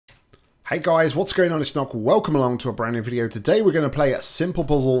Hey guys, what's going on? It's Nock. Welcome along to a brand new video. Today we're going to play a simple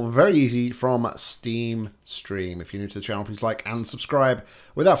puzzle, very easy, from SteemSteam. If you're new to the channel, please like and subscribe.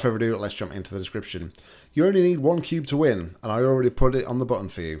 Without further ado, let's jump into the description. You only need one cube to win, and I already put it on the button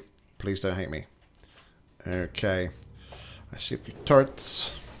for you. Please don't hate me. Okay. I see a few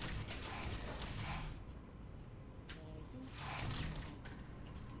turrets.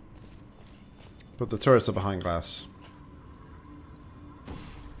 But the turrets are behind glass.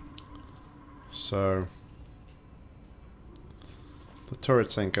 So the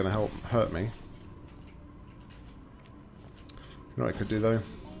turrets ain't gonna hurt me. You know what I could do though?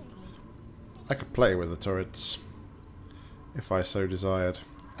 I could play with the turrets if I so desired.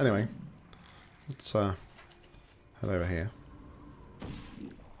 Anyway, let's head over here.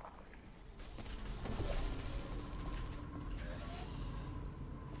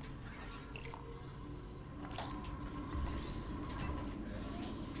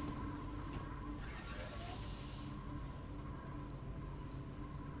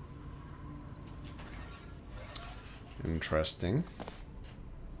 Interesting.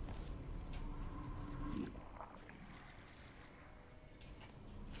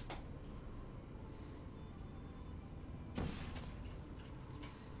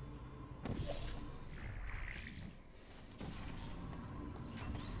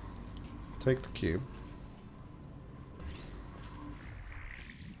 Take the cube.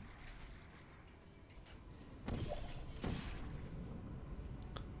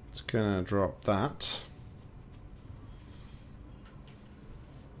 It's gonna drop that.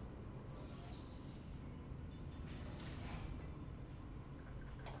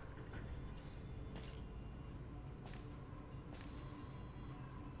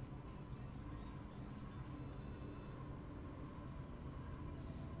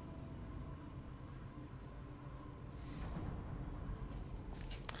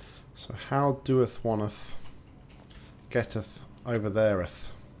 So how doeth oneth, getteth over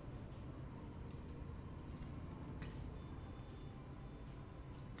thereth.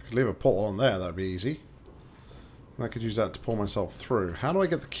 I could leave a portal on there, that'd be easy. And I could use that to pull myself through. How do I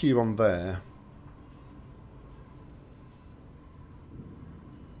get the cube on there?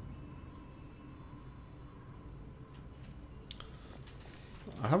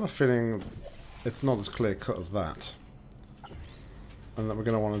 I have a feeling it's not as clear cut as that. And that we're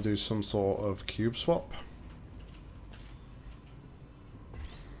going to want to do some sort of cube swap.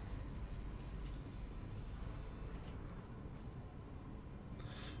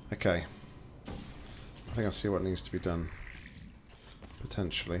 Okay. I think I see what needs to be done.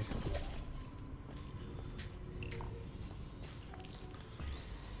 Potentially.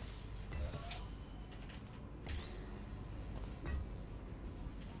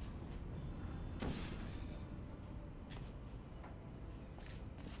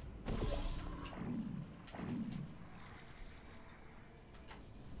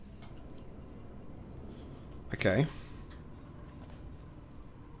 Okay.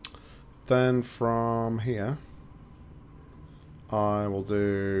 Then from here, I will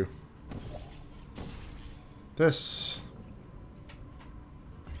do this.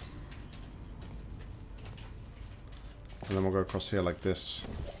 And then we'll go across here like this.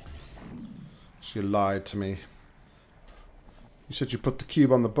 So you lied to me. You said you put the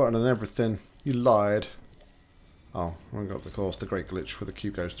cube on the button and everything. You lied. Oh, I got of course the great glitch where the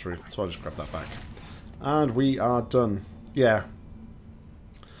cube goes through. So I'll just grab that back. And we are done. Yeah.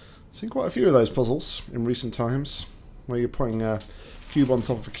 Seen quite a few of those puzzles in recent times, where you're putting a cube on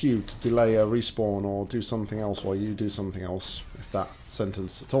top of a cube to delay a respawn or do something else while you do something else, if that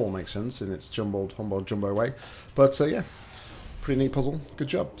sentence at all makes sense in its jumbled, humbled, jumbo way. But yeah, pretty neat puzzle. Good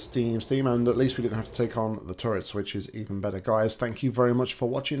job, SteemSteam, and at least we didn't have to take on the turrets, which is even better. Guys, thank you very much for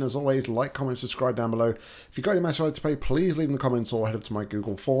watching. As always, like, comment, subscribe down below. If you've got any message to pay, please leave in the comments or head over to my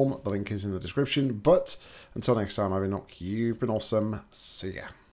Google form. The link is in the description. But until next time, I've been Nock. You've been awesome. See ya.